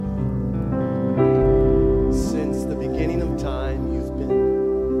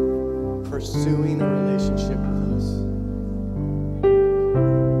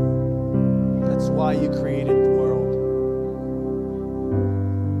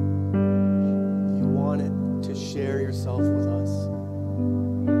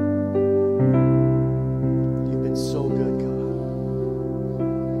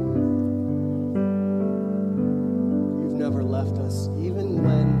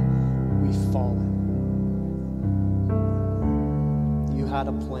had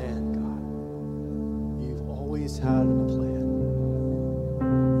a plan, God. You've always had a plan.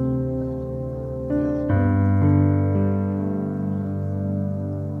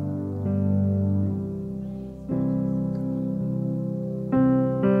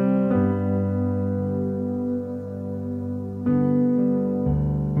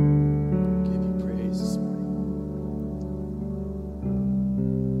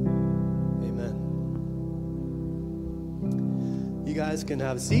 Can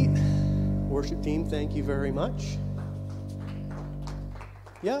have a seat. Worship team, thank you very much.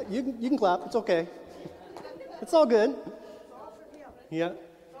 Yeah, you can clap. It's okay. It's all good. Yeah.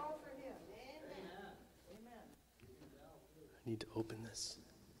 I need to open this.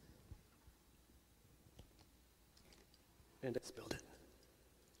 And I spilled it.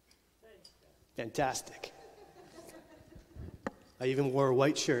 Fantastic. I even wore a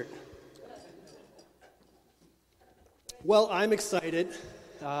white shirt. Well, I'm excited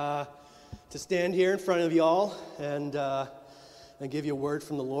to stand here in front of y'all and give you a word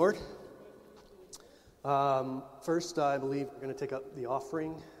from the Lord. First, I believe we're going to take up the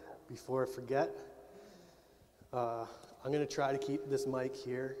offering before I forget. I'm going to try to keep this mic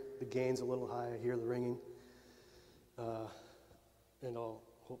here. The gain's a little high. I hear the ringing. And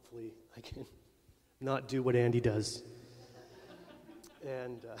hopefully I can not do what Andy does.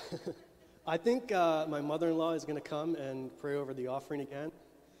 And I think my mother-in-law is going to come and pray over the offering again.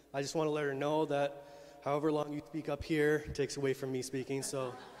 I just want to let her know that however long you speak up here takes away from me speaking,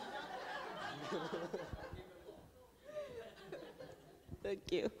 so.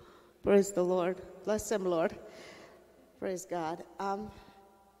 Thank you. Praise the Lord. Bless him, Lord. Praise God.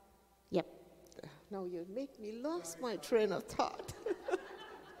 Yep. No, you make me lost my train of thought.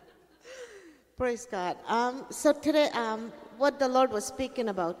 Praise God. So today, what the Lord was speaking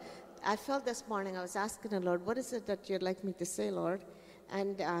about, I felt this morning, I was asking the Lord, what is it that you'd like me to say, Lord?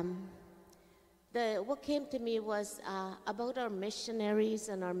 And what came to me was about our missionaries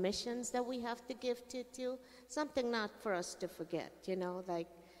and our missions that we have to give to, something not for us to forget, like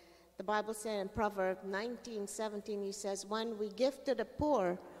the Bible said in Proverbs 19:17, he says, when we give to the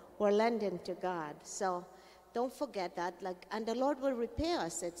poor, we're lending to God. So don't forget that, and the Lord will repay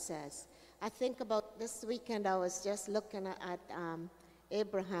us, it says. I think about this weekend, I was just looking at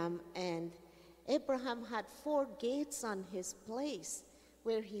Abraham, and Abraham had 4 gates on his place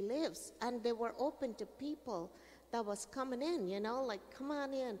where he lives, and they were open to people that was coming in, come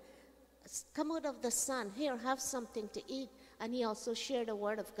on in, come out of the sun, here, have something to eat. And he also shared the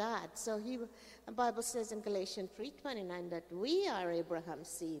word of God. So the Bible says in Galatians 3:29 that we are Abraham's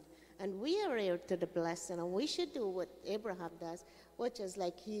seed, and we are heir to the blessing, and we should do what Abraham does, which is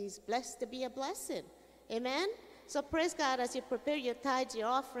he's blessed to be a blessing. Amen? So praise God as you prepare your tithes, your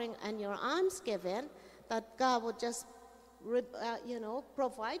offering, and your almsgiving, that God will just,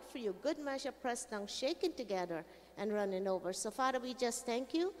 provide for you good measure, pressed down, shaken together, and running over. So Father, we just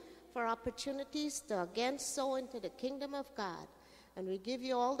thank you for opportunities to again sow into the kingdom of God. And we give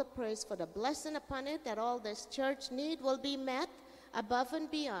you all the praise for the blessing upon it, that all this church need will be met above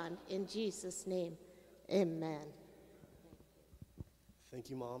and beyond. In Jesus' name, amen. Thank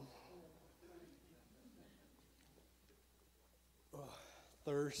you, Mom.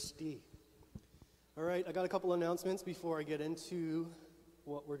 Thirsty. All right, I got a couple announcements before I get into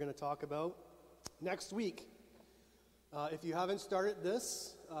what we're going to talk about. Next week, if you haven't started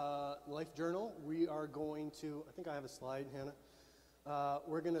this Life Journal, we are going to, I think I have a slide, Hannah.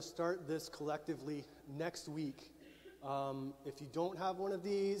 We're going to start this collectively next week. If you don't have one of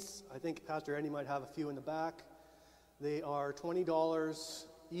these, I think Pastor Andy might have a few in the back. They are $20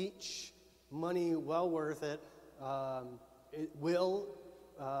 each, money well worth it. It will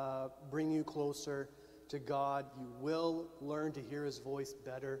bring you closer to God. You will learn to hear his voice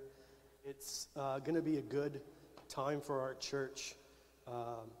better. It's going to be a good time for our church.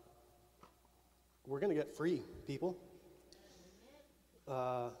 We're going to get free, people.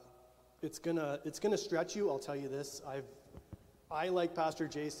 It's gonna stretch you. I'll tell you this. I like Pastor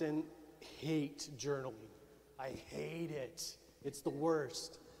Jason, hate journaling. I hate it. It's the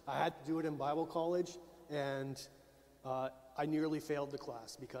worst. I had to do it in Bible college, and I nearly failed the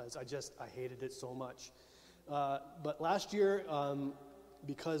class because I hated it so much. But last year,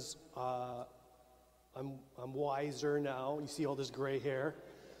 because I'm wiser now. You see all this gray hair.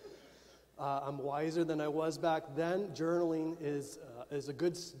 I'm wiser than I was back then. Journaling is a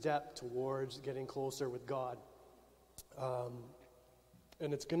good step towards getting closer with God.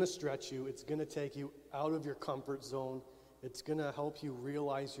 And it's going to stretch you. It's going to take you out of your comfort zone. It's going to help you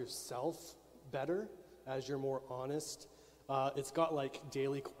realize yourself better as you're more honest. It's got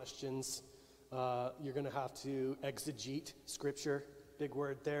daily questions. You're going to have to exegete Scripture Big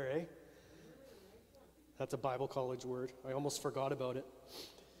word there, eh? That's a Bible college word. I almost forgot about it.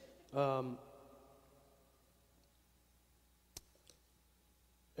 And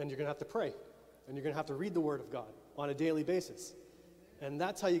you're going to have to pray. And you're going to have to read the Word of God on a daily basis. And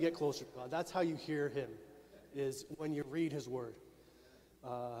that's how you get closer to God. That's how you hear Him, is when you read His Word.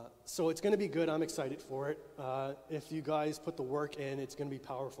 So it's going to be good. I'm excited for it. If you guys put the work in, it's going to be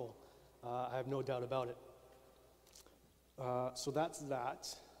powerful. I have no doubt about it. So that's that.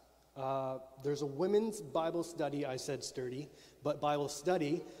 There's a women's Bible study. I said sturdy, but Bible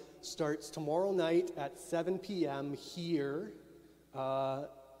study starts tomorrow night at 7 p.m. here.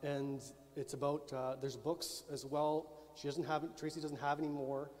 And it's about, there's books as well. Tracy doesn't have any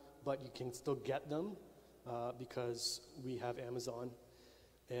more, but you can still get them because we have Amazon.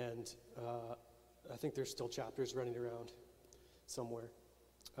 And I think there's still chapters running around somewhere.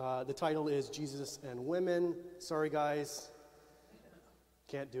 The title is Jesus and Women. Sorry, guys.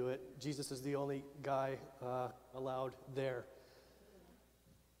 Can't do it. Jesus is the only guy allowed there.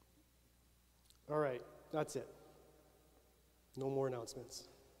 All right, that's it. No more announcements.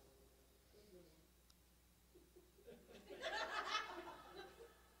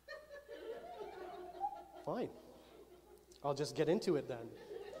 Fine. I'll just get into it then.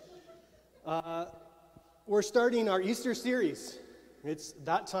 We're starting our Easter series. It's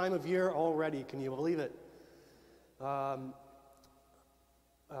that time of year already. Can you believe it?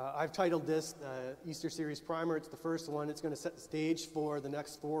 I've titled this Easter Series Primer. It's the first one. It's going to set the stage for the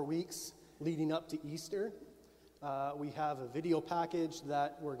next 4 weeks leading up to Easter. We have a video package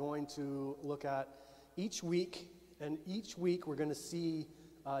that we're going to look at each week. And each week we're going to see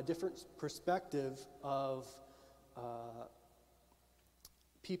a different perspective of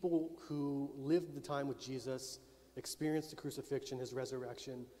people who lived the time with Jesus, experienced the crucifixion, his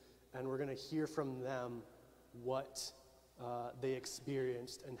resurrection, and we're going to hear from them what they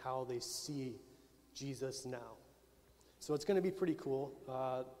experienced and how they see Jesus now. So it's going to be pretty cool.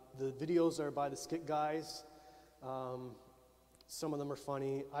 The videos are by the Skit guys. Some of them are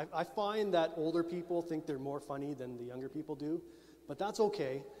funny. I find that older people think they're more funny than the younger people do, but that's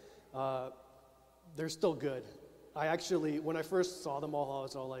okay. They're still good. I actually, when I first saw them all, I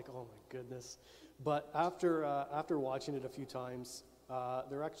was all like, oh my goodness. But after watching it a few times,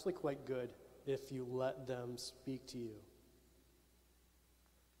 they're actually quite good if you let them speak to you.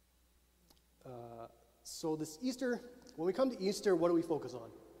 So this Easter, when we come to Easter, what do we focus on?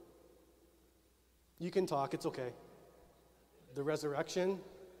 You can talk, it's okay. The resurrection,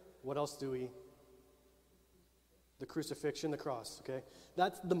 what else do we? The crucifixion, the cross, okay?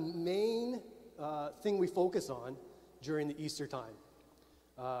 That's the main thing we focus on during the Easter time.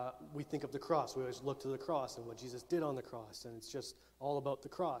 We think of the cross. We always look to the cross and what Jesus did on the cross, and it's just all about the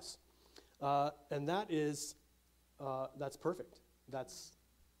cross. And that's perfect. That's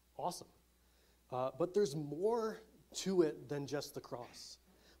awesome. But there's more to it than just the cross.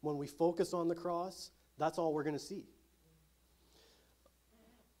 When we focus on the cross, that's all we're going to see.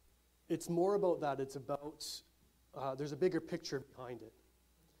 It's more about that. It's about, there's a bigger picture behind it.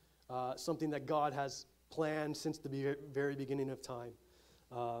 Something that God has planned since the very beginning of time.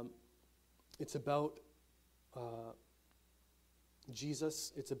 It's about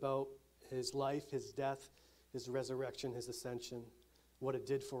Jesus. It's about his life, his death, his resurrection, his ascension, what it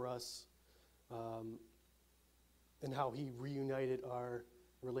did for us, and how he reunited our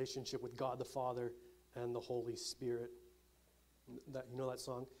relationship with God the Father and the Holy Spirit. You know that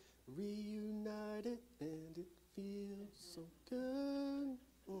song? Reunited and it feels so good.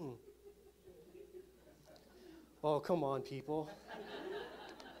 Oh, come on, people.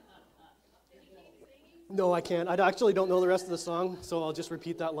 No, I can't. I actually don't know the rest of the song, so I'll just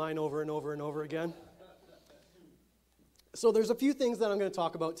repeat that line over and over and over again. So there's a few things that I'm going to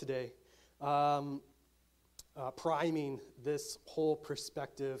talk about today, priming this whole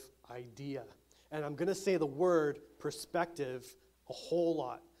perspective idea. And I'm going to say the word perspective a whole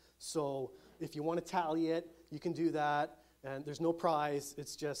lot. So if you want to tally it, you can do that. And there's no prize.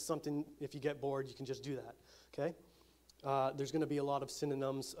 It's just something, if you get bored, you can just do that. Okay? There's going to be a lot of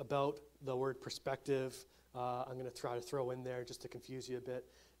synonyms about the word perspective. I'm going to try to throw in there just to confuse you a bit.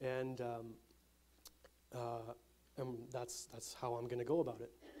 And that's how I'm going to go about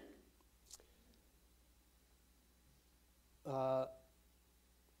it.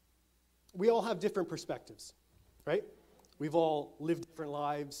 We all have different perspectives, right? We've all lived different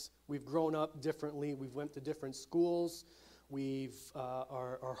lives. We've grown up differently. We've went to different schools.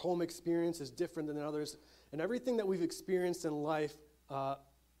 Our home experience is different than others. And everything that we've experienced in life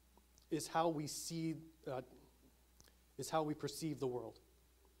is how we perceive the world.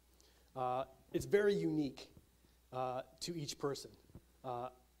 It's very unique to each person. Uh,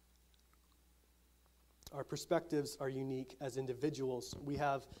 our perspectives are unique as individuals. We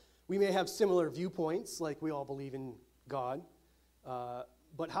may have similar viewpoints, like we all believe in God,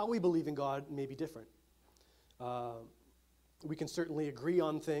 but how we believe in God may be different. We can certainly agree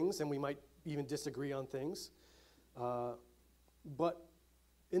on things, and we might even disagree on things. But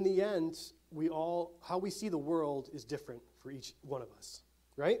in the end, how we see the world is different for each one of us,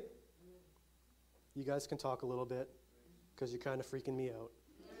 right? You guys can talk a little bit, because you're kind of freaking me out.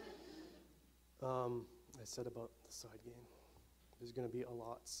 I said about the side game. There's going to be a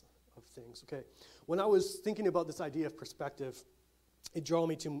lot of things. Okay. When I was thinking about this idea of perspective, it drew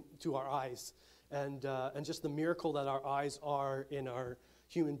me to our eyes and just the miracle that our eyes are in our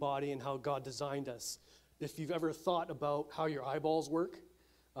human body and how God designed us. If you've ever thought about how your eyeballs work,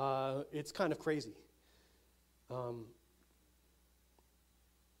 it's kind of crazy.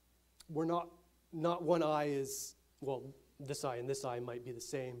 We're not one eye is, well, this eye and this eye might be the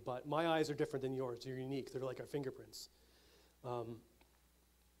same, but my eyes are different than yours. They're unique. They're like our fingerprints. I've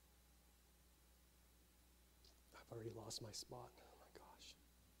already lost my spot. Oh my gosh.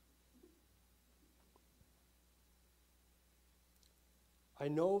 I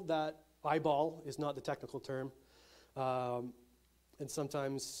know that eyeball is not the technical term, and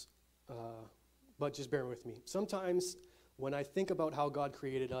sometimes, but just bear with me. Sometimes when I think about how God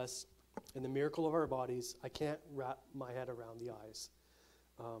created us and the miracle of our bodies, I can't wrap my head around the eyes.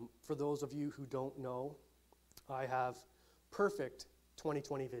 For those of you who don't know, I have perfect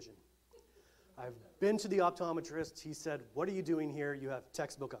 20/20 vision. I've been to the optometrist. He said, "What are you doing here? You have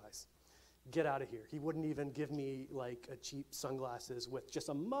textbook eyes. Get out of here." He wouldn't even give me like a cheap sunglasses with just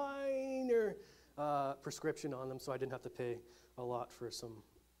a minor prescription on them, so I didn't have to pay a lot for some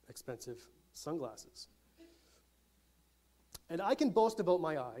expensive sunglasses. And I can boast about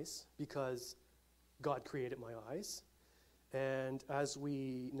my eyes because God created my eyes. And as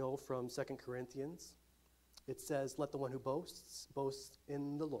we know from 2 Corinthians, it says, "Let the one who boasts, boast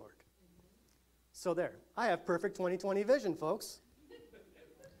in the Lord." So there, I have perfect 20/20 vision, folks.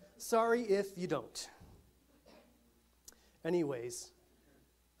 Sorry if you don't. Anyways,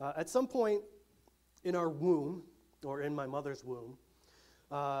 at some point in our womb, or in my mother's womb,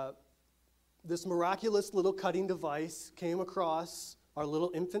 this miraculous little cutting device came across our little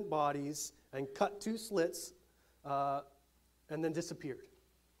infant bodies and cut 2 slits and then disappeared.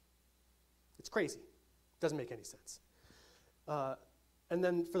 It's crazy. Doesn't make any sense. And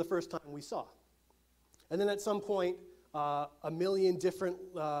then for the first time we saw. And then at some point, a million different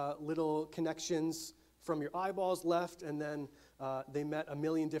little connections from your eyeballs left, and then they met a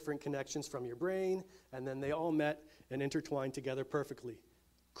million different connections from your brain, and then they all met and intertwined together perfectly.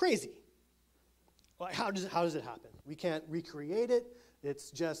 Crazy. Well, how does it happen? We can't recreate it.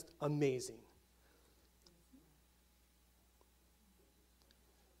 It's just amazing.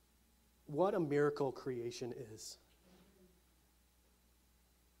 What a miracle creation is.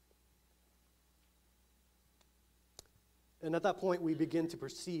 And at that point, we begin to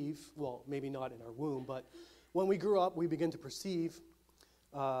perceive, well, maybe not in our womb, but when we grew up, we begin to perceive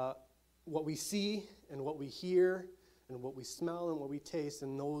what we see and what we hear and what we smell and what we taste,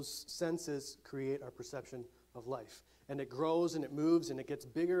 and those senses create our perception of life. And it grows and it moves and it gets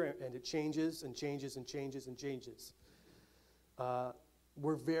bigger and it changes and changes and changes and changes.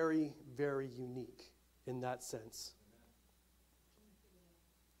 We're very, very unique in that sense.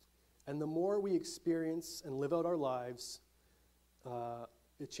 And the more we experience and live out our lives,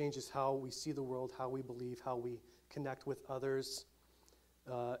 it changes how we see the world, how we believe, how we connect with others.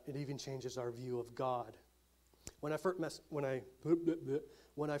 It even changes our view of God. When I first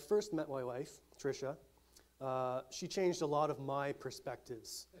met my wife, Tricia, she changed a lot of my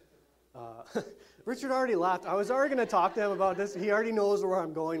perspectives. Richard already laughed. I was already going to talk to him about this. He already knows where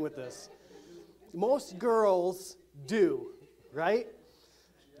I'm going with this. Most girls do, right?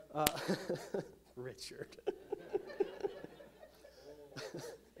 Richard.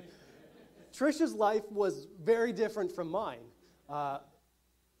 Tricia's life was very different from mine.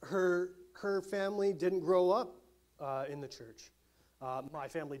 Her family didn't grow up in the church. My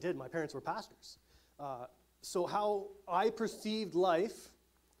family did. My parents were pastors. So how I perceived life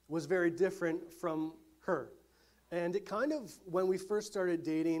was very different from her. And it kind of, when we first started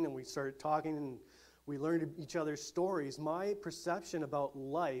dating and we started talking and we learned each other's stories, my perception about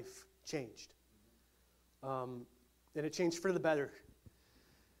life changed. And it changed for the better.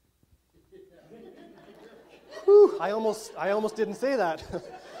 Whew, I almost didn't say that.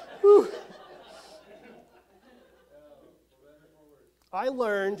 Whew. I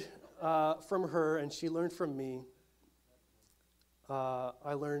learned from her, and she learned from me.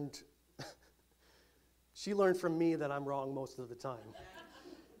 She learned from me that I'm wrong most of the time.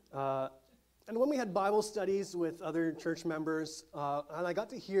 And when we had Bible studies with other church members, and I got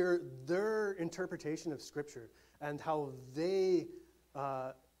to hear their interpretation of Scripture and how they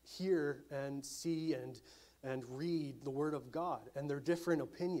hear and see and read the Word of God, and their different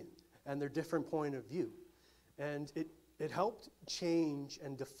opinion and their different point of view. And it helped change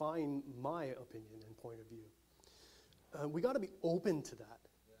and define my opinion and point of view. We got to be open to that.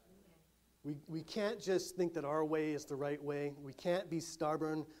 We can't just think that our way is the right way. We can't be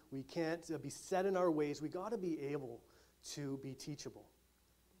stubborn. We can't be set in our ways. We got to be able to be teachable.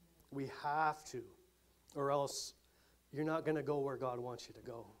 We have to, or else you're not going to go where God wants you to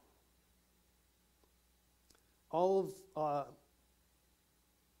go. All of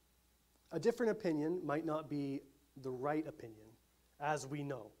a different opinion might not be the right opinion, as we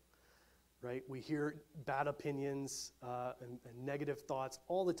know, right? We hear bad opinions and negative thoughts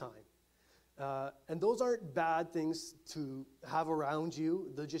all the time. And those aren't bad things to have around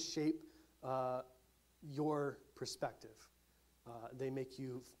you. They'll just shape your perspective. They make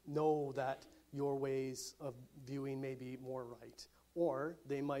you know that your ways of viewing may be more right. Or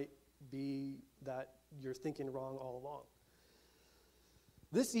they might be that you're thinking wrong all along.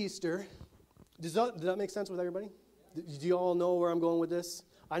 This Easter, does that make sense with everybody? Do you all know where I'm going with this?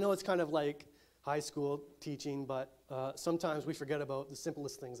 I know it's kind of like high school teaching, but sometimes we forget about the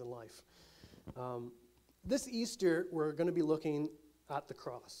simplest things in life. This Easter, we're going to be looking at the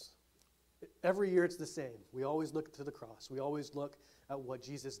cross. Every year it's the same. We always look to the cross. We always look at what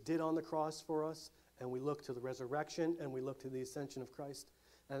Jesus did on the cross for us, and we look to the resurrection, and we look to the ascension of Christ,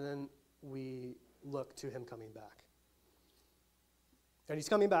 and then we look to him coming back. And he's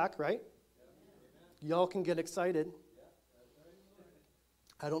coming back, right? Yeah. Y'all can get excited. Yeah.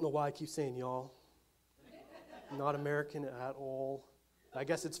 I don't know why I keep saying y'all. Not American at all. I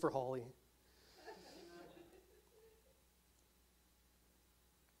guess it's for Holly.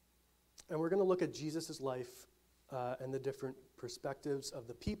 And we're going to look at Jesus' life and the different perspectives of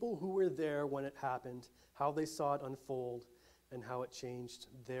the people who were there when it happened, how they saw it unfold, and how it changed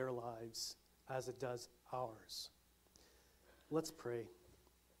their lives as it does ours. Let's pray.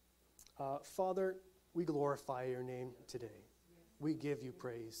 Father, we glorify your name today. We give you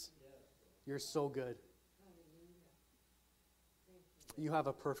praise. You're so good. You have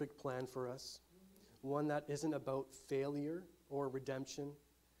a perfect plan for us, one that isn't about failure or redemption.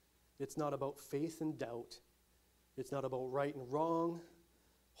 It's not about faith and doubt. It's not about right and wrong,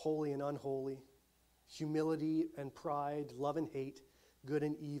 holy and unholy, humility and pride, love and hate, good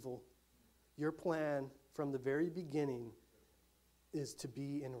and evil. Your plan from the very beginning is to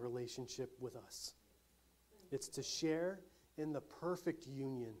be in a relationship with us. It's to share in the perfect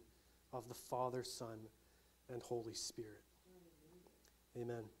union of the Father, Son, and Holy Spirit.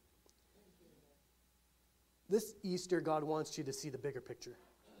 Amen. This Easter, God wants you to see the bigger picture.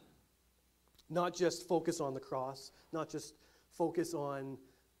 Not just focus on the cross, not just focus on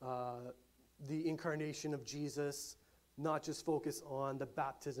the incarnation of Jesus, not just focus on the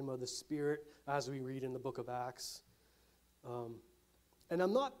baptism of the Spirit as we read in the book of Acts. And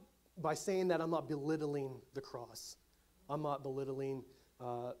by saying that, I'm not belittling the cross. I'm not belittling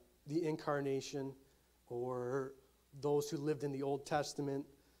the incarnation or those who lived in the Old Testament,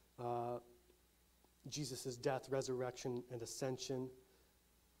 Jesus' death, resurrection, and ascension.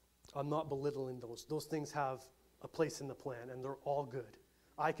 I'm not belittling those. Those things have a place in the plan, and they're all good.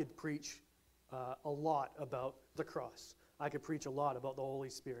 I could preach a lot about the cross. I could preach a lot about the Holy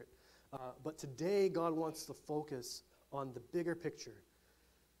Spirit. But today, God wants to focus on the bigger picture.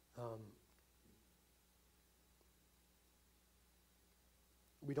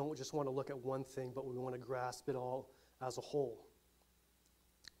 We don't just want to look at one thing, but we want to grasp it all as a whole.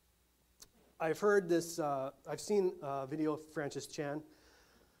 I've heard this, I've seen a video of Francis Chan.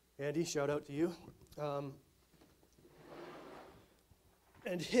 Andy, shout out to you.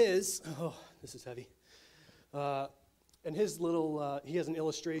 And his, this is heavy. And his little, he has an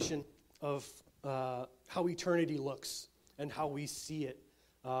illustration of how eternity looks and how we see it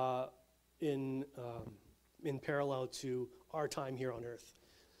in parallel to our time here on earth.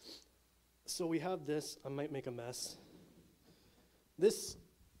 So we have this. I might make a mess. This,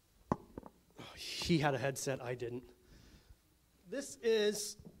 he had a headset, I didn't.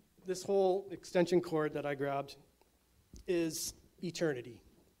 This whole extension cord that I grabbed is eternity.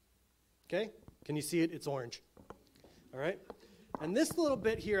 Okay? Can you see it? It's orange. All right? And this little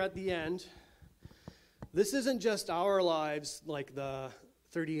bit here at the end, this isn't just our lives, like the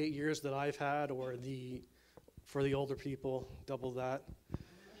 38 years that I've had, or for the older people, double that.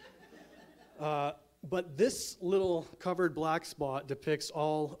 But this little covered black spot depicts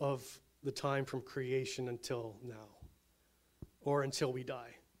all of the time from creation until now, or until we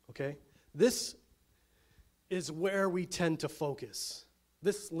die, okay? This is where we tend to focus,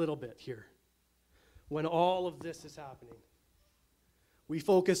 this little bit here. When all of this is happening, we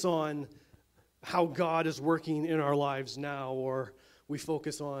focus on how God is working in our lives now, or we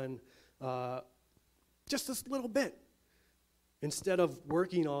focus on just this little bit, instead of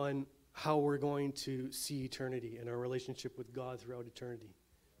working on how we're going to see eternity and our relationship with God throughout eternity.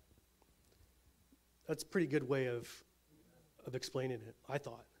 That's a pretty good way of explaining it, I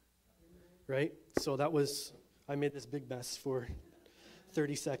thought. Right? So I made this big mess for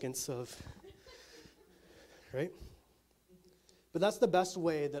 30 seconds of, right? But that's the best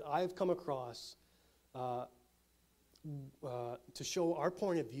way that I've come across to show our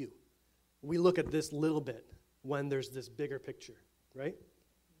point of view. We look at this little bit when there's this bigger picture, right?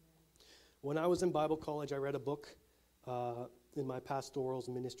 When I was in Bible college, I read a book in my pastoral's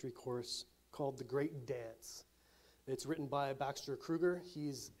ministry course called The Great Dance. It's written by Baxter Kruger.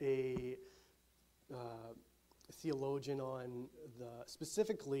 He's a theologian on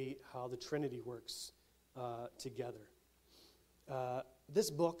specifically how the Trinity works together.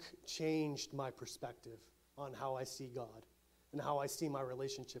 This book changed my perspective on how I see God and how I see my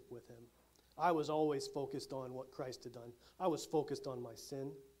relationship with him. I was always focused on what Christ had done. I was focused on my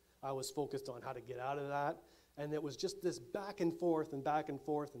sin. I was focused on how to get out of that. And it was just this back and forth and back and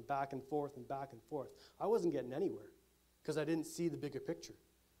forth and back and forth and back and forth. I wasn't getting anywhere because I didn't see the bigger picture.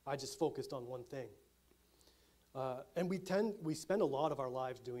 I just focused on one thing. And we spend a lot of our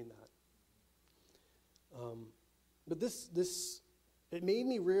lives doing that. But it made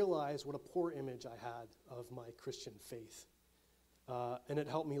me realize what a poor image I had of my Christian faith. And it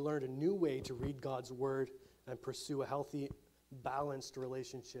helped me learn a new way to read God's word and pursue a healthy, balanced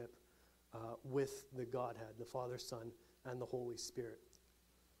relationship with the Godhead, the Father, Son, and the Holy Spirit.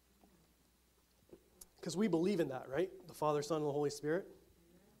 Because we believe in that, right? The Father, Son, and the Holy Spirit.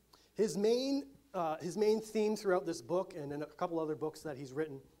 His main theme throughout this book and in a couple other books that he's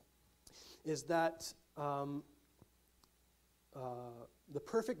written is that the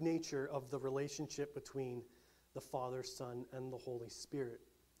perfect nature of the relationship between the Father, Son, and the Holy Spirit.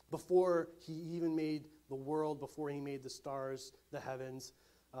 Before he even made the world, before he made the stars, the heavens,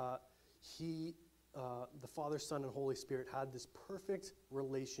 the Father, Son, and Holy Spirit had this perfect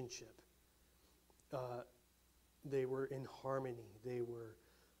relationship. They were in harmony.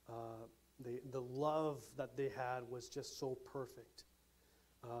 The love that they had was just so perfect.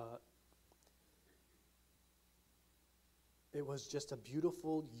 It was just a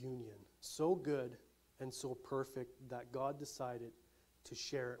beautiful union, so good and so perfect that God decided to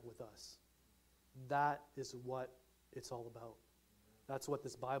share it with us. That is what it's all about. That's what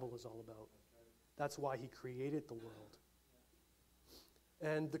this Bible is all about. That's why he created the world.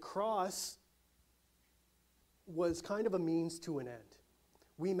 And the cross was kind of a means to an end.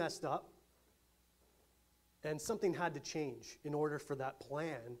 We messed up, and something had to change in order for that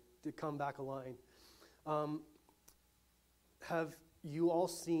plan to come back aligned. Have you all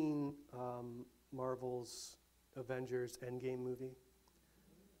seen Marvel's Avengers Endgame movie?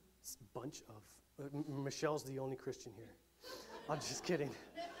 It's a bunch of... Michelle's the only Christian here. I'm just kidding.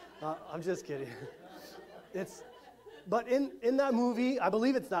 I'm just kidding. But in that movie, I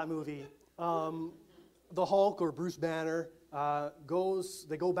believe it's that movie, the Hulk or Bruce Banner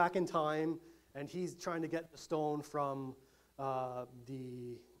they go back in time, and he's trying to get the stone from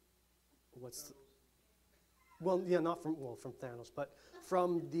from Thanos, but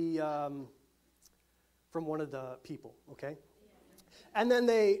from one of the people, okay? And then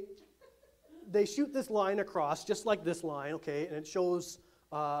they shoot this line across, just like this line, okay, and it shows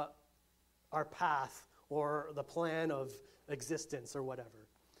our path or the plan of existence or whatever.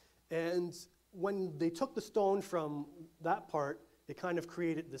 And when they took the stone from that part, it kind of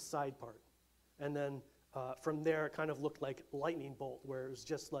created this side part. And then from there, it kind of looked like a lightning bolt, where it was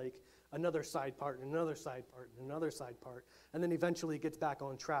just like another side part, and another side part, and another side part. And then eventually it gets back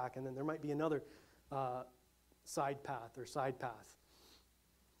on track, and then there might be another side path or side path.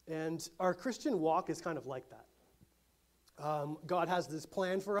 And our Christian walk is kind of like that. God has this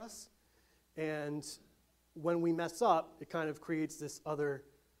plan for us, and when we mess up, it kind of creates this other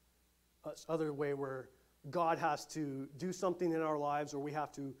way where God has to do something in our lives, or we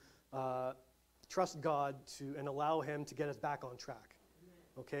have to trust God and allow him to get us back on track.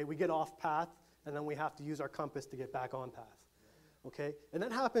 Okay, we get off path, and then we have to use our compass to get back on path. Okay, and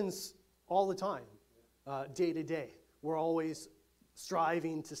that happens all the time, day to day. We're always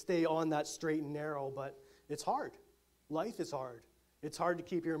striving to stay on that straight and narrow, but it's hard. Life is hard. It's hard to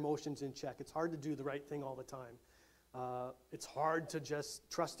keep your emotions in check. It's hard to do the right thing all the time. It's hard to just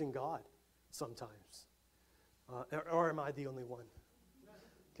trust in God sometimes. Or am I the only one?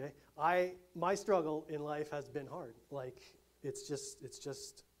 Okay, my struggle in life has been hard. Like it's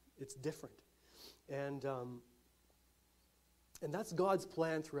different, and that's God's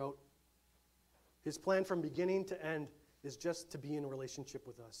plan throughout. His plan from beginning to end is just to be in a relationship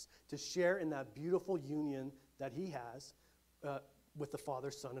with us, to share in that beautiful union that He has with the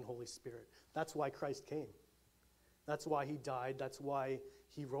Father, Son, and Holy Spirit. That's why Christ came. That's why He died. That's why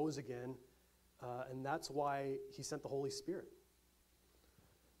He rose again, and that's why He sent the Holy Spirit.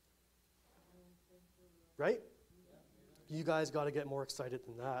 Right? You guys got to get more excited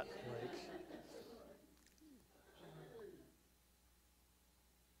than that. Like,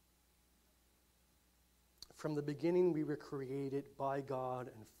 from the beginning, we were created by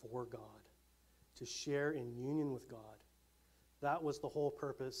God and for God, to share in union with God. That was the whole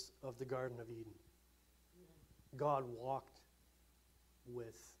purpose of the Garden of Eden. God walked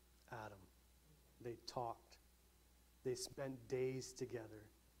with Adam. They talked. They spent days together.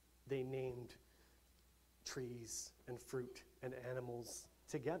 They named trees and fruit and animals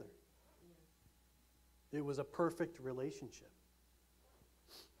together. It was a perfect relationship.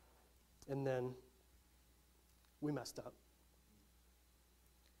 And then we messed up.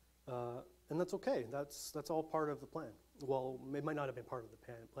 And that's okay. That's all part of the plan. Well, it might not have been part of the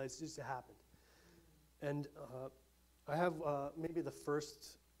plan, but it's just happened. And I have maybe the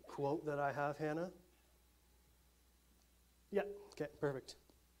first quote that I have, Hannah. Yeah, okay, perfect.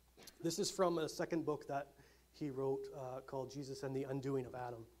 This is from a second book that he wrote called Jesus and the Undoing of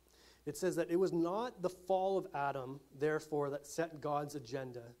Adam. It says that it was not the fall of Adam, therefore, that set God's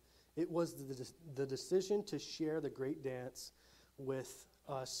agenda. It was the decision to share the great dance with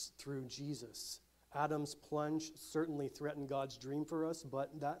us through Jesus. Adam's plunge certainly threatened God's dream for us,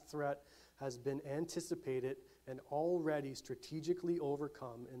 but that threat has been anticipated and already strategically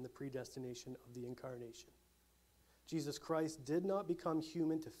overcome in the predestination of the incarnation. Jesus Christ did not become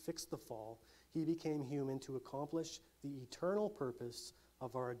human to fix the fall. He became human to accomplish the eternal purpose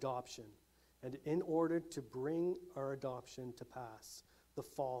of our adoption. And in order to bring our adoption to pass, the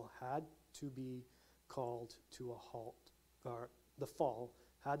fall had to be called to a halt. The fall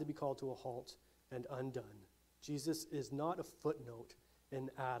had to be called to a halt and undone. Jesus is not a footnote in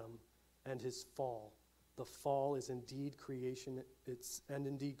Adam and his fall. The fall is indeed creation,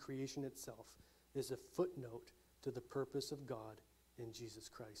 indeed creation itself is a footnote to the purpose of God in Jesus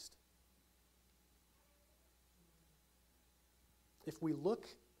Christ. If we look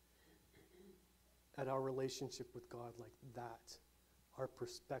at our relationship with God like that, our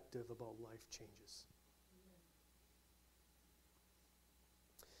perspective about life changes.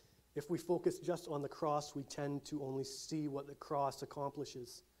 If we focus just on the cross, we tend to only see what the cross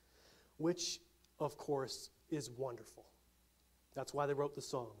accomplishes, which, of course, is wonderful. That's why they wrote the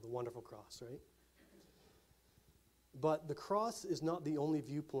song, The Wonderful Cross, right? But the cross is not the only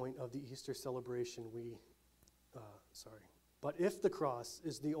viewpoint of the Easter celebration But if the cross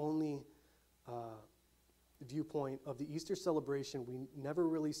is the only viewpoint of the Easter celebration, we never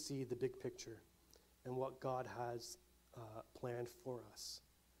really see the big picture and what God has planned for us.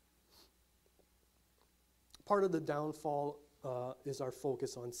 Part of the downfall is our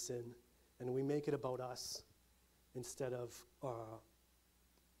focus on sin, and we make it about us instead of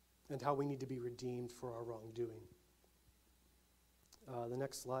and how we need to be redeemed for our wrongdoing. The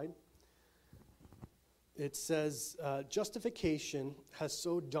next slide. It says, justification has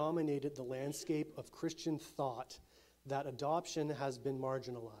so dominated the landscape of Christian thought that adoption has been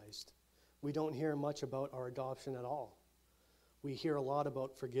marginalized. We don't hear much about our adoption at all. We hear a lot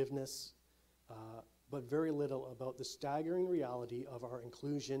about forgiveness, but very little about the staggering reality of our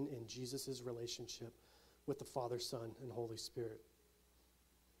inclusion in Jesus' relationship with the Father, Son, and Holy Spirit.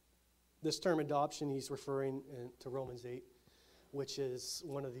 This term adoption, he's referring to Romans 8, which is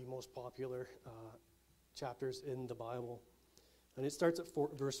one of the most popular chapters in the Bible. And it starts at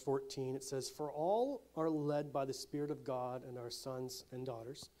verse 14. It says, "For all are led by the Spirit of God and are sons and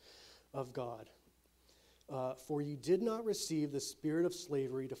daughters of God. For you did not receive the spirit of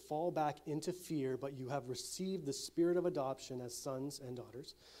slavery to fall back into fear, but you have received the spirit of adoption as sons and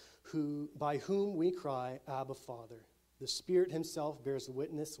daughters, by whom we cry, Abba, Father. The Spirit himself bears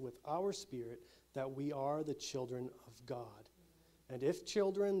witness with our spirit that we are the children of God. And if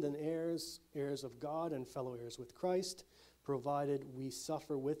children, then heirs, heirs of God and fellow heirs with Christ, provided we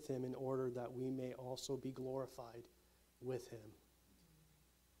suffer with him in order that we may also be glorified with him."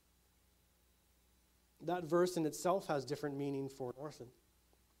 That verse in itself has different meaning for an orphan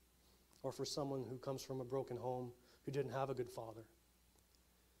or for someone who comes from a broken home who didn't have a good father.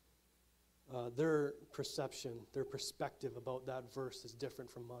 their perception, their perspective about that verse is different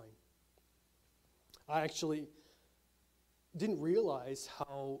from mine. I actually didn't realize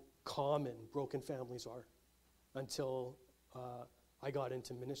how common broken families are until I got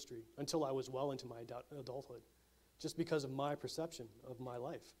into ministry, until I was well into my adulthood, just because of my perception of my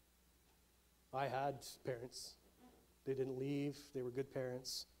life. I had parents. They didn't leave. They were good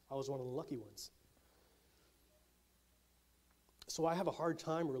parents. I was one of the lucky ones. So I have a hard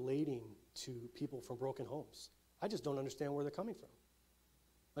time relating to people from broken homes. I just don't understand where they're coming from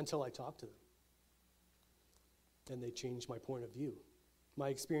until I talk to them. And they change my point of view. My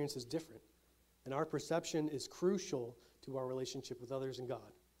experience is different. And our perception is crucial to our relationship with others and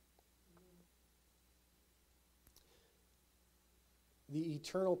God. The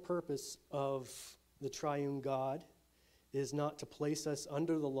eternal purpose of the triune God is not to place us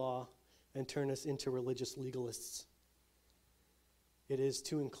under the law and turn us into religious legalists. It is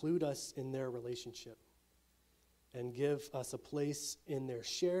to include us in their relationship and give us a place in their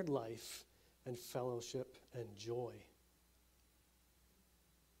shared life and fellowship and joy.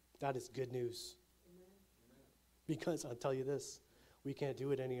 That is good news. Amen. Because I'll tell you this, we can't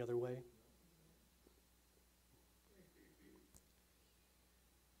do it any other way.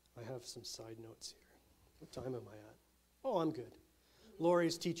 I have some side notes here. What time am I at? Oh, I'm good.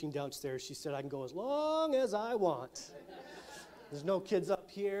 Lori's teaching downstairs. She said I can go as long as I want. There's no kids up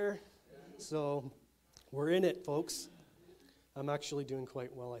here, so we're in it, folks. I'm actually doing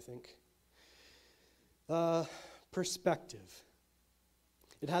quite well, I think. Perspective.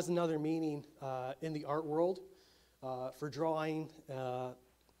 It has another meaning in the art world for drawing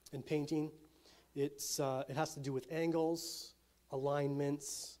and painting. It has to do with angles,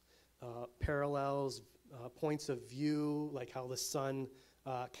 alignments, parallels, points of view, like how the sun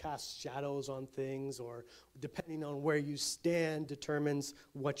casts shadows on things, or depending on where you stand determines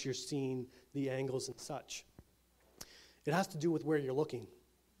what you're seeing, the angles and such. It has to do with where you're looking.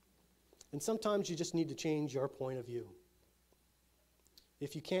 And sometimes you just need to change your point of view.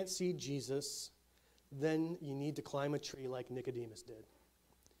 If you can't see Jesus, then you need to climb a tree like Nicodemus did.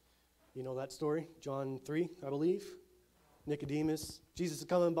 You know that story? John 3, I believe. Nicodemus, Jesus is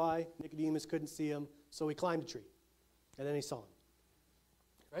coming by. Nicodemus couldn't see him, so he climbed a tree. And then he saw him.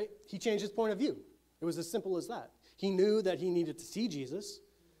 Right? He changed his point of view. It was as simple as that. He knew that he needed to see Jesus,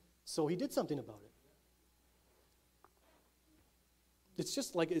 so he did something about it. It's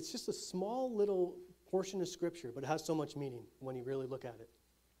just a small little portion of Scripture, but it has so much meaning when you really look at it.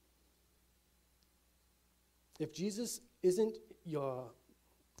 If Jesus isn't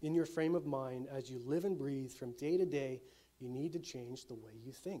in your frame of mind as you live and breathe from day to day, you need to change the way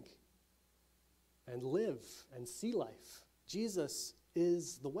you think and live and see life. Jesus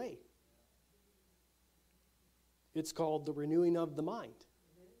is the way. It's called the renewing of the mind.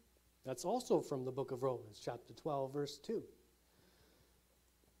 That's also from the book of Romans, chapter 12, verse 2.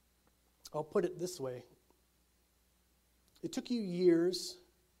 I'll put it this way. It took you years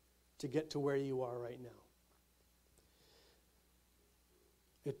to get to where you are right now.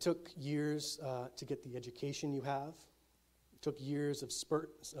 It took years to get the education you have. It took years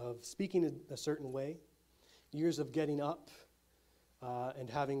of speaking a certain way, years of getting up and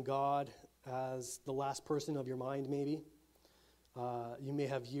having God as the last person of your mind, maybe. You may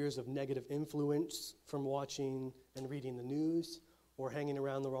have years of negative influence from watching and reading the news or hanging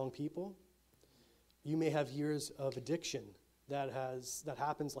around the wrong people. You may have years of addiction that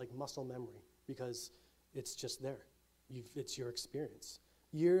happens like muscle memory because it's just there. It's your experience.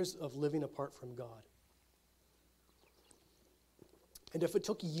 Years of living apart from God. And if it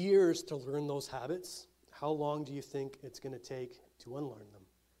took years to learn those habits, how long do you think it's going to take to unlearn them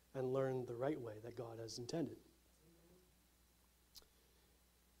and learn the right way that God has intended?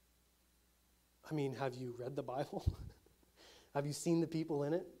 I mean, have you read the Bible? Have you seen the people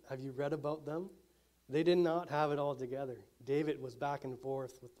in it? Have you read about them? They did not have it all together. David was back and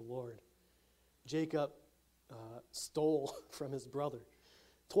forth with the Lord. Jacob stole from his brother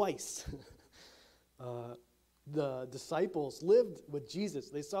twice. The disciples lived with Jesus.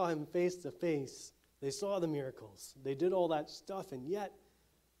 They saw him face to face. They saw the miracles. They did all that stuff, and yet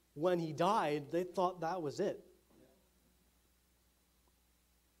when he died, they thought that was it.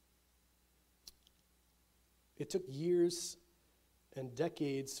 It took years and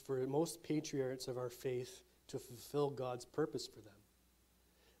decades for most patriarchs of our faith to fulfill God's purpose for them.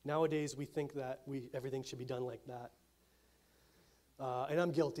 Nowadays, we think that everything should be done like that. And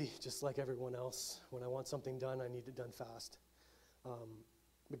I'm guilty, just like everyone else. When I want something done, I need it done fast.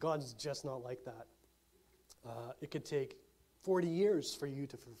 But God's just not like that. It could take 40 years for you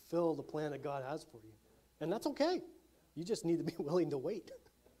to fulfill the plan that God has for you. And that's okay. You just need to be willing to wait.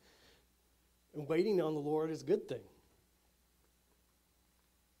 And waiting on the Lord is a good thing.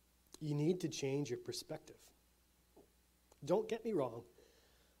 You need to change your perspective. Don't get me wrong.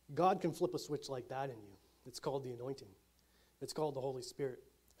 God can flip a switch like that in you. It's called the anointing. It's called the Holy Spirit.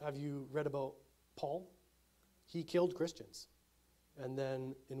 Have you read about Paul? He killed Christians. And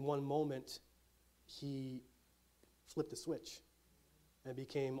then in one moment, he flipped a switch and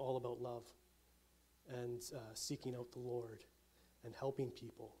became all about love and seeking out the Lord and helping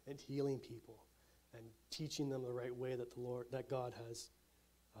people and healing people and teaching them the right way that God has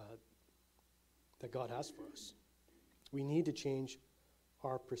for us. We need to change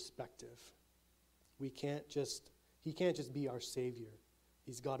our perspective. He can't just be our Savior.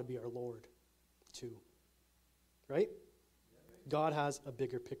 He's got to be our Lord too. Right? God has a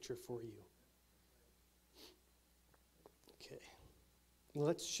bigger picture for you. Okay. Well,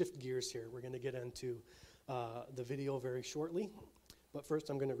 let's shift gears here. We're going to get into the video very shortly. But first,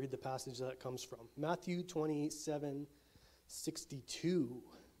 I'm going to read the passage that it comes from. Matthew 27:62,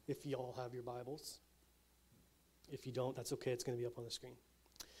 if you all have your Bibles. If you don't, that's okay. It's going to be up on the screen.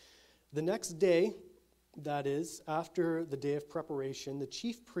 The next day, that is, after the day of preparation, the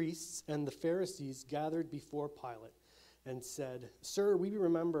chief priests and the Pharisees gathered before Pilate and said, "Sir, we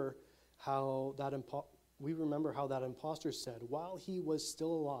remember how that impostor said, while he was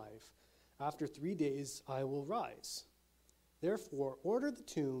still alive, after 3 days I will rise. Therefore, order the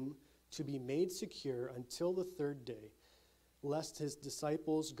tomb to be made secure until the third day, lest his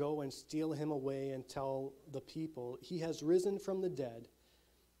disciples go and steal him away and tell the people, he has risen from the dead,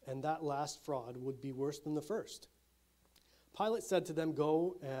 and that last fraud would be worse than the first." Pilate said to them,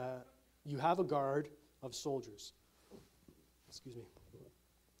 "Go, you have a guard of soldiers.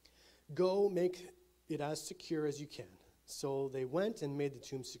 Go make it as secure as you can." So they went and made the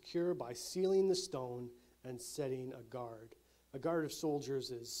tomb secure by sealing the stone and setting a guard. A guard of soldiers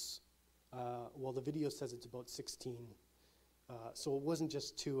is, the video says it's about 16. So it wasn't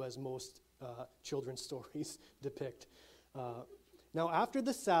just 2 as most children's stories depict. Now after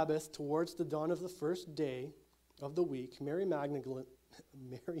the Sabbath, towards the dawn of the first day of the week, Mary Magdalene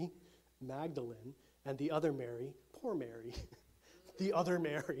and the other Mary, poor Mary, the other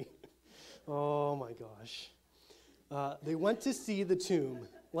Mary, oh my gosh, they went to see the tomb,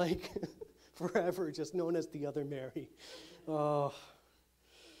 like forever, just known as the other Mary.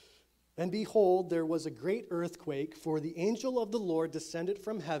 And behold, there was a great earthquake, for the angel of the Lord descended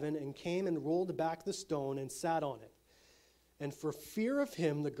from heaven and came and rolled back the stone and sat on it. And for fear of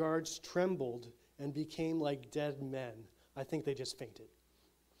him, the guards trembled and became like dead men. I think they just fainted.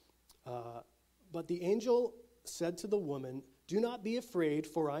 But the angel said to the woman, "Do not be afraid,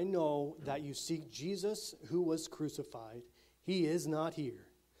 for I know that you seek Jesus who was crucified. He is not here,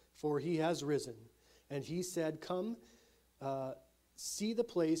 for he has risen." And he said, "Come, see the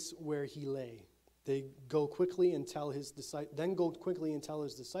place where he lay." Then go quickly and tell his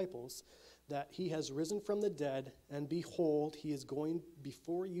disciples that he has risen from the dead, and behold, he is going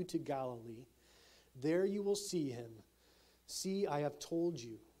before you to Galilee. There you will see him. See, I have told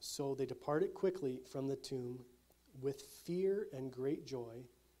you. So they departed quickly from the tomb with fear and great joy,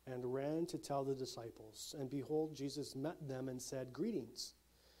 and ran to tell the disciples. And behold, Jesus met them and said, "Greetings."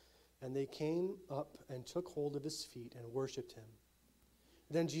 And they came up and took hold of his feet and worshipped him.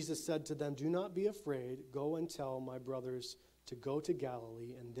 Then Jesus said to them, "Do not be afraid. Go and tell my brothers to go to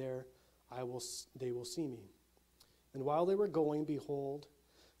Galilee, and there they will see me." And while they were going, behold,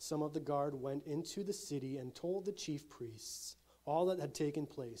 some of the guard went into the city and told the chief priests all that had taken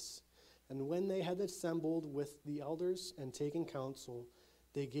place. And when they had assembled with the elders and taken counsel,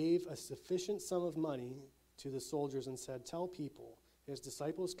 they gave a sufficient sum of money to the soldiers and said, "Tell people, his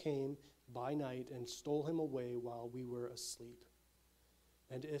disciples came by night and stole him away while we were asleep.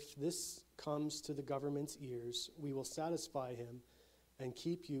 And if this comes to the government's ears, we will satisfy him and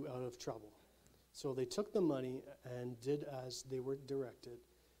keep you out of trouble." So they took the money and did as they were directed.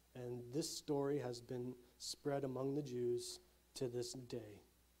 And this story has been spread among the Jews to this day.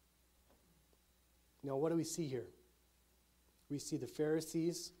 Now, what do we see here? We see the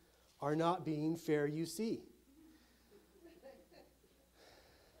Pharisees are not being fair, you see.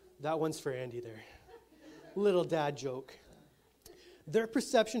 That one's for Andy there. Little dad joke. Their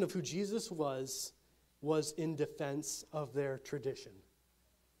perception of who Jesus was in defense of their tradition.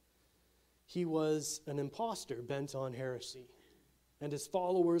 He was an impostor bent on heresy, and his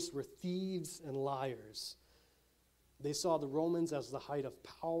followers were thieves and liars. They saw the Romans as the height of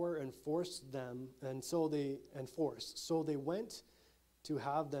power and forced them, so they went to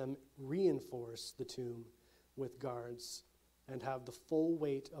have them reinforce the tomb with guards and have the full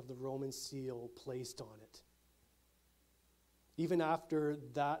weight of the Roman seal placed on it. Even after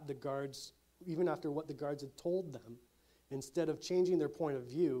that, the guards even after what the guards had told them, instead of changing their point of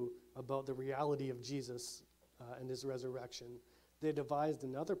view about the reality of Jesus and his resurrection, they devised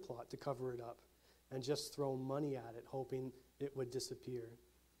another plot to cover it up and just throw money at it, hoping it would disappear.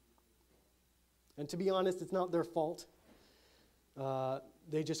 And to be honest, it's not their fault.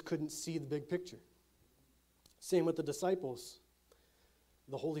 They just couldn't see the big picture. Same with the disciples.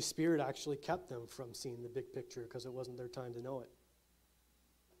 The Holy Spirit actually kept them from seeing the big picture because it wasn't their time to know it.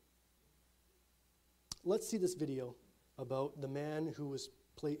 Let's see this video about the man who has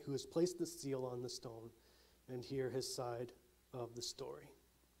placed the seal on the stone and hear his side of the story.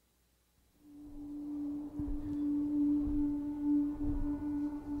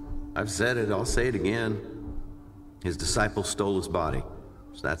 I've said it, I'll say it again. His disciples stole his body.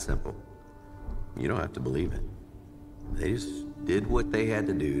 It's that simple. You don't have to believe it. They just did what they had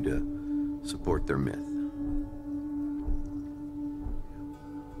to do to support their myth.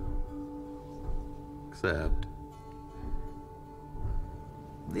 Except,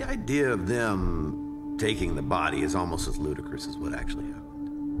 the idea of them taking the body is almost as ludicrous as what actually happened.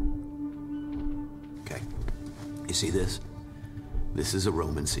 Okay, you see this? This is a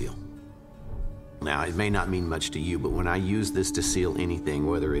Roman seal. Now, it may not mean much to you, but when I use this to seal anything,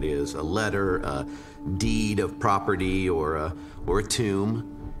 whether it is a letter, a deed of property, or a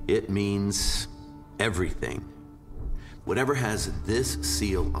tomb, it means everything. Whatever has this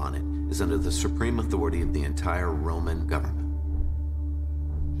seal on it is under the supreme authority of the entire Roman government.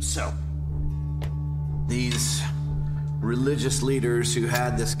 So, these religious leaders who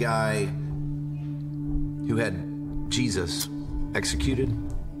had this guy, who had Jesus executed,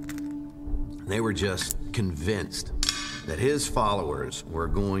 they were just convinced that his followers were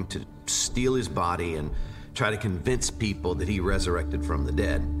going to steal his body and try to convince people that he resurrected from the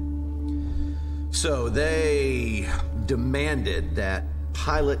dead. So they demanded that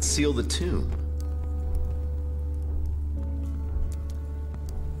Pilate seal the tomb.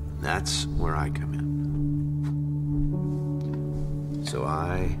 That's where I come in. So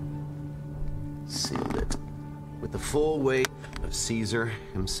I sealed it with the full weight of Caesar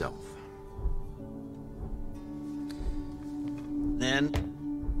himself.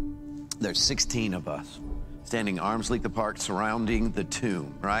 Then there's 16 of us standing arm's length apart surrounding the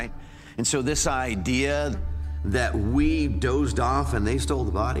tomb, right? And so this idea that we dozed off and they stole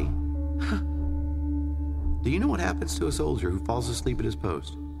the body, do you know what happens to a soldier who falls asleep at his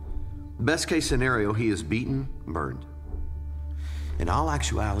post? Best case scenario, he is beaten, burned. In all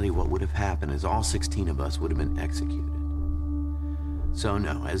actuality, what would have happened is all 16 of us would have been executed. So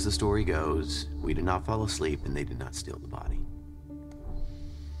no, as the story goes, we did not fall asleep and they did not steal the body.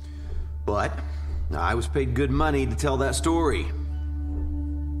 But I was paid good money to tell that story.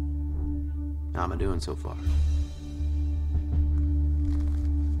 How am I doing so far?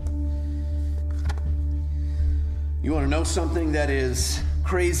 You want to know something that is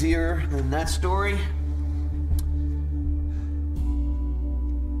crazier than that story?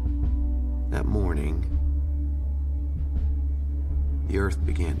 That morning, the earth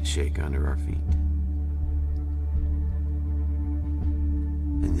began to shake under our feet.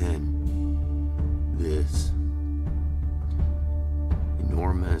 And then this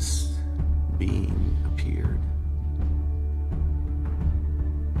enormous being appeared.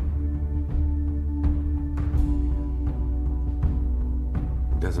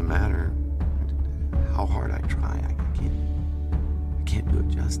 It doesn't matter how hard I try, I can't do it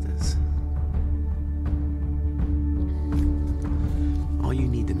justice. All you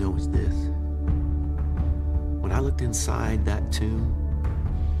need to know is this. When I looked inside that tomb,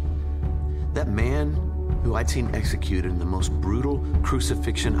 that man who I'd seen executed in the most brutal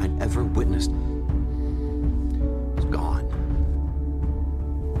crucifixion I'd ever witnessed was gone.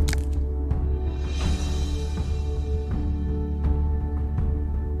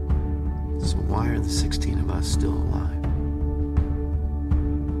 So why are the 16 of us still alive?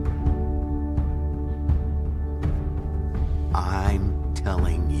 I'm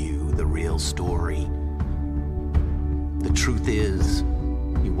telling you the real story. The truth is,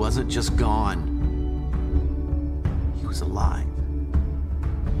 he wasn't just gone. He was alive.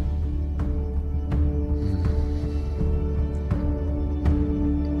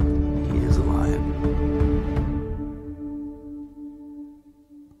 He is alive.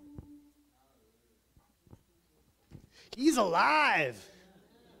 He's alive!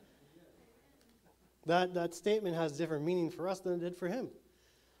 That statement has different meaning for us than it did for him.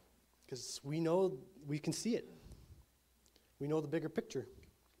 Because we know, we can see it. We know the bigger picture.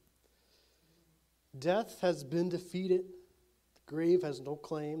 Death has been defeated. The grave has no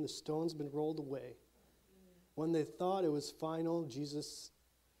claim. The stone's been rolled away. When they thought it was final, Jesus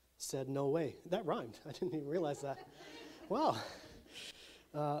said, "No way." That rhymed. I didn't even realize that. Wow.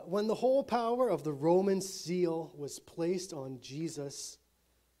 When the whole power of the Roman seal was placed on Jesus,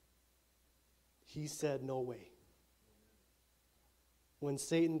 he said, "No way." When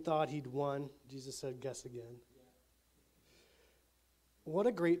Satan thought he'd won, Jesus said, "Guess again." What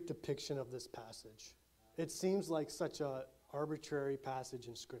a great depiction of this passage. It seems like such an arbitrary passage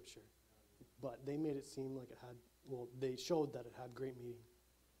in Scripture, but they made it seem like it had, well, they showed that it had great meaning.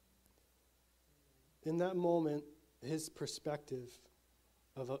 In that moment, his perspective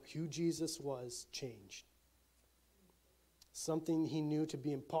of who Jesus was changed. Something he knew to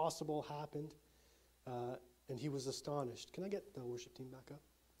be impossible happened, and he was astonished. Can I get the worship team back up?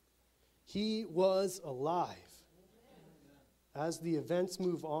 He was alive. As the events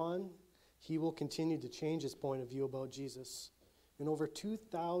move on, he will continue to change his point of view about Jesus. And over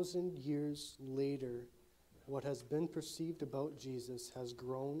 2,000 years later, what has been perceived about Jesus has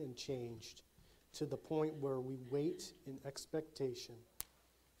grown and changed to the point where we wait in expectation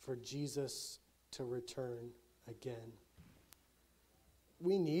for Jesus to return again.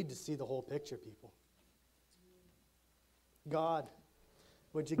 We need to see the whole picture, people. God,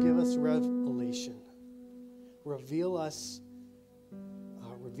 would you give us revelation? Reveal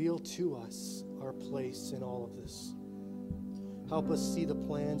to us our place in all of this. Help us see the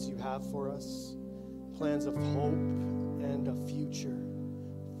plans you have for us, plans of hope and a future.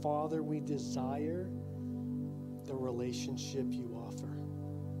 Father, we desire the relationship you offer.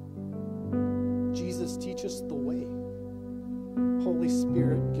 Jesus, teach us the way. Holy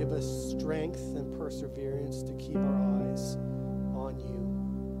Spirit, give us strength and perseverance to keep our eyes on you.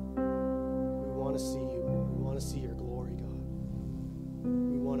 We want to see you. We want to see your glory, God.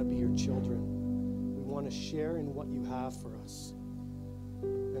 We want to be your children. We want to share in what you have for us.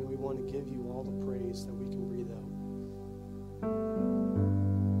 And we want to give you all the praise that we can breathe out.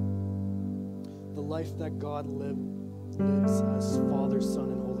 The life that God lives as Father, Son,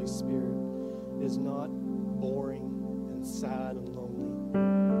 and Holy Spirit is not boring and sad and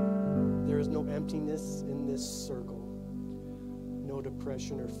lonely. There is no emptiness in this circle, no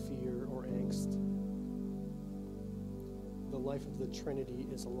depression or fear or angst. The life of the Trinity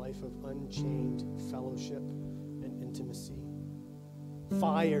is a life of unchained fellowship and intimacy,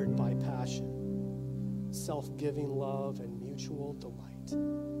 fired by passion, self-giving love, and mutual delight.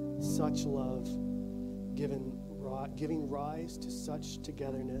 Such love, giving rise to such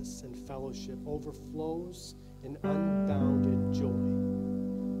togetherness and fellowship, overflows in unbounded joy,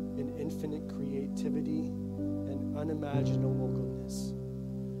 in infinite creativity and unimaginable goodness.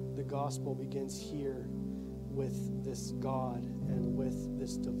 The gospel begins here with this God and with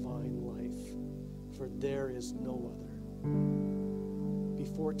this divine life, for there is no other.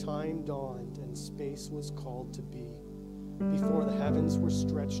 Before time dawned and space was called to be, before the heavens were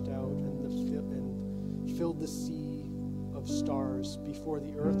stretched out and filled the sea of stars, before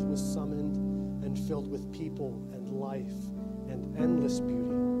the earth was summoned and filled with people and life and endless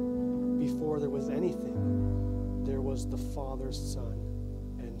beauty, before there was anything, there was the Father, Son,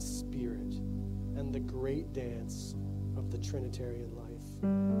 and Spirit, and the great dance of the Trinitarian life.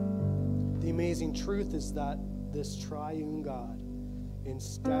 The amazing truth is that this triune God, in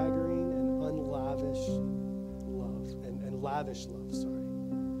staggering and lavish love,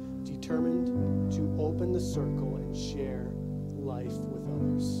 determined to open the circle and share life with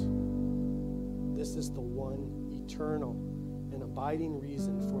others. This is the one eternal and abiding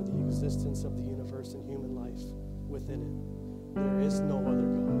reason for the existence of the universe and human life within it. There is no other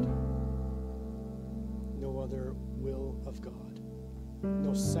God, no other will of God,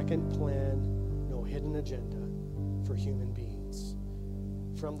 no second plan, no hidden agenda for human beings.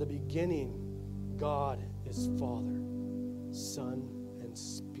 From the beginning, God is Father, Son, and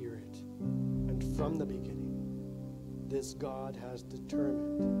Spirit. And from the beginning, this God has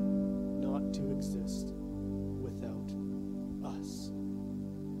determined not to exist without us.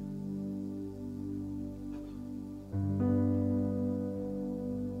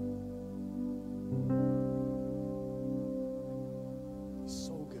 He's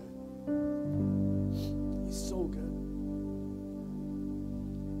so good. He's so good.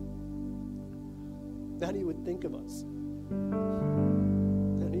 That he would think of us.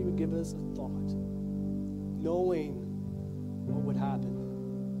 That he would give us a thought, knowing what would happen.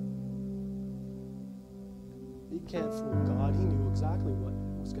 He can't fool God. He knew exactly what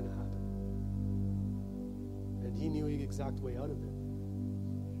was going to happen. And he knew the exact way out of it.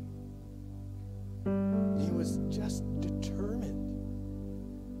 He was just determined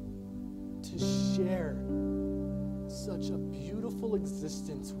to share such a beautiful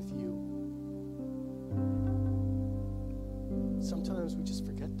existence with you. Sometimes we just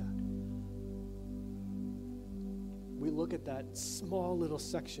forget that. we look at that small little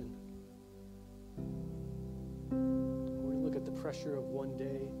section. We look at the pressure of one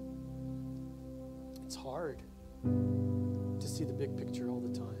day. It's hard to see the big picture all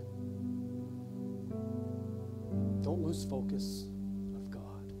the time. Don't lose focus of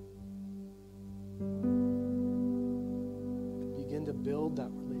God. Begin to build that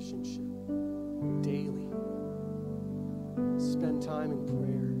relationship daily. Spend time in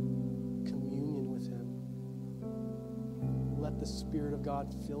prayer, communion with Him. Let the Spirit of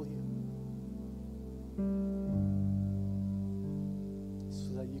God fill you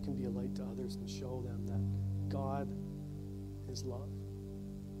so that you can be a light to others and show them that God is love,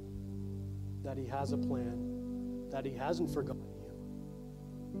 that He has a plan, that He hasn't forgotten you,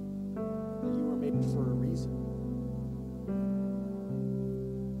 that you were made for a reason.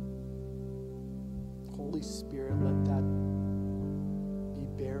 Holy Spirit, let that be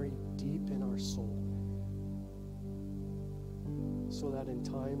buried deep in our soul so that in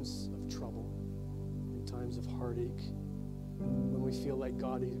times of trouble, in times of heartache, when we feel like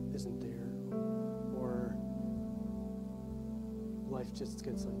God isn't there or life just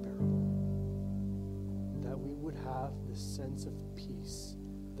gets unbearable, that we would have this sense of peace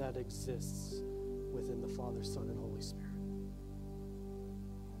that exists within the Father, Son, and Holy Spirit.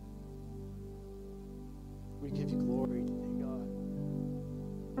 We give you glory today, God.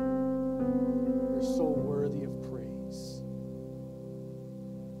 You're so worthy of praise.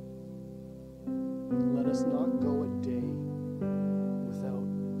 Let us not go a day without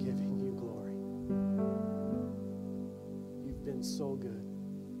giving you glory. You've been so good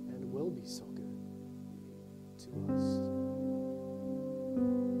and will be so good to us.